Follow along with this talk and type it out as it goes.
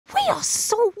We are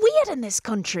so weird in this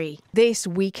country. This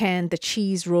weekend, the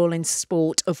cheese rolling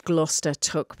sport of Gloucester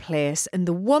took place, and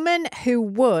the woman who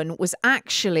won was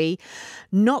actually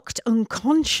knocked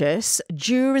unconscious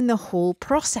during the whole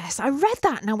process. I read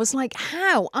that and I was like,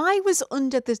 how? I was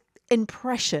under the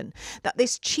impression that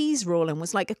this cheese rolling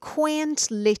was like a quaint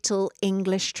little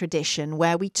English tradition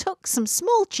where we took some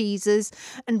small cheeses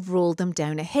and rolled them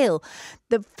down a hill.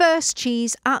 The first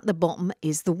cheese at the bottom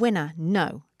is the winner.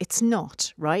 No, it's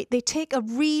not, right? They take a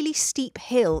really steep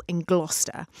hill in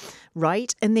Gloucester,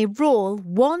 right? And they roll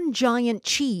one giant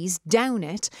cheese down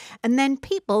it, and then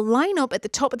people line up at the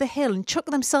top of the hill and chuck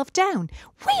themselves down.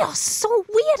 We are so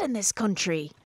weird in this country.